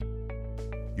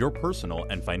Your personal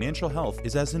and financial health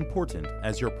is as important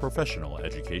as your professional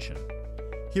education.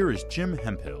 Here is Jim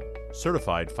Hemphill,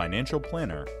 certified financial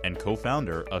planner and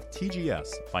co-founder of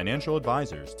TGS Financial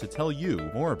Advisors, to tell you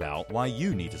more about why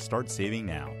you need to start saving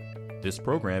now. This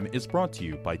program is brought to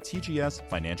you by TGS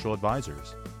Financial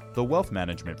Advisors, the wealth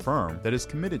management firm that is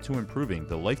committed to improving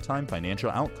the lifetime financial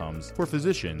outcomes for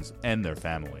physicians and their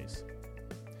families.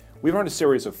 We've run a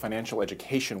series of financial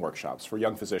education workshops for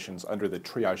young physicians under the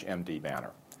Triage MD banner.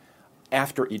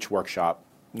 After each workshop,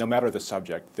 no matter the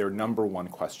subject, their number one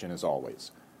question is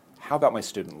always, how about my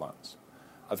student loans?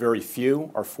 A very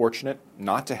few are fortunate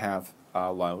not to have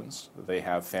loans. They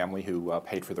have family who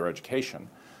paid for their education.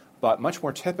 But much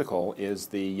more typical is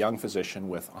the young physician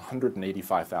with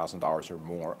 $185,000 or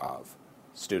more of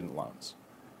student loans.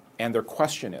 And their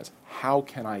question is, how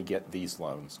can I get these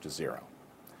loans to zero?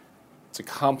 It's a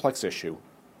complex issue,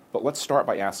 but let's start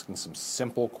by asking some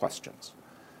simple questions.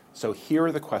 So here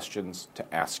are the questions to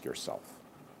ask yourself.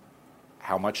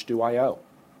 How much do I owe?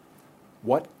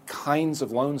 What kinds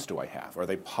of loans do I have? Are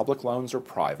they public loans or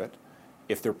private?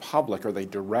 If they're public, are they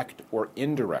direct or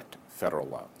indirect federal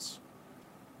loans?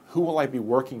 Who will I be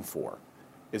working for?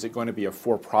 Is it going to be a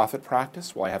for-profit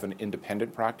practice? Will I have an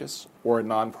independent practice? Or a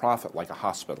nonprofit like a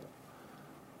hospital?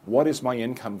 What is my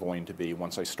income going to be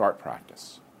once I start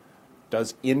practice?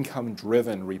 Does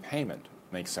income-driven repayment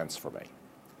make sense for me?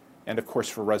 And of course,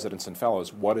 for residents and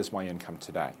fellows, what is my income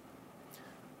today?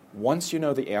 Once you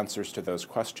know the answers to those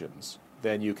questions,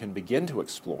 then you can begin to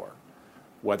explore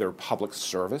whether public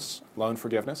service loan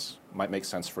forgiveness might make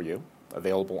sense for you,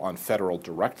 available on federal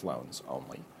direct loans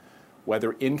only,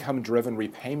 whether income-driven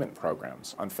repayment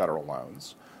programs on federal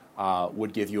loans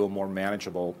would give you a more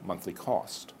manageable monthly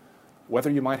cost, whether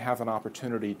you might have an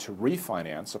opportunity to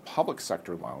refinance a public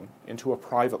sector loan into a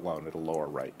private loan at a lower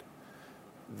rate.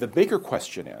 The bigger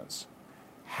question is,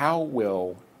 how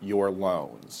will your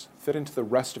loans fit into the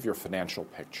rest of your financial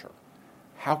picture?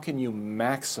 How can you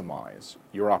maximize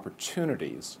your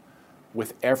opportunities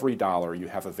with every dollar you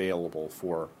have available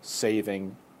for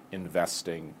saving,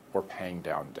 investing, or paying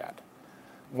down debt?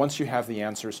 Once you have the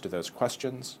answers to those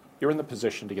questions, you're in the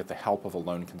position to get the help of a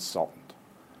loan consultant.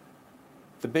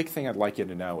 The big thing I'd like you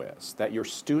to know is that your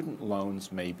student loans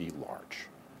may be large,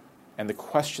 and the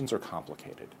questions are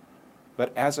complicated.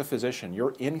 But as a physician,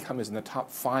 your income is in the top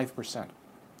 5%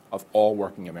 of all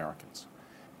working Americans.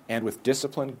 And with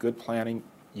discipline, good planning,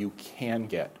 you can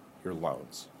get your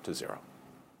loans to zero.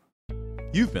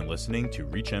 You've been listening to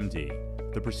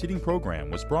ReachMD. The preceding program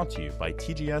was brought to you by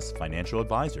TGS Financial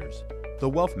Advisors, the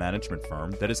wealth management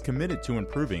firm that is committed to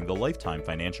improving the lifetime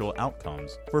financial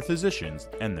outcomes for physicians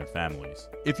and their families.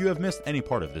 If you have missed any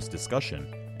part of this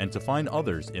discussion, and to find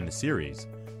others in the series,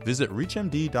 visit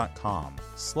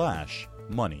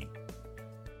reachmd.com/money.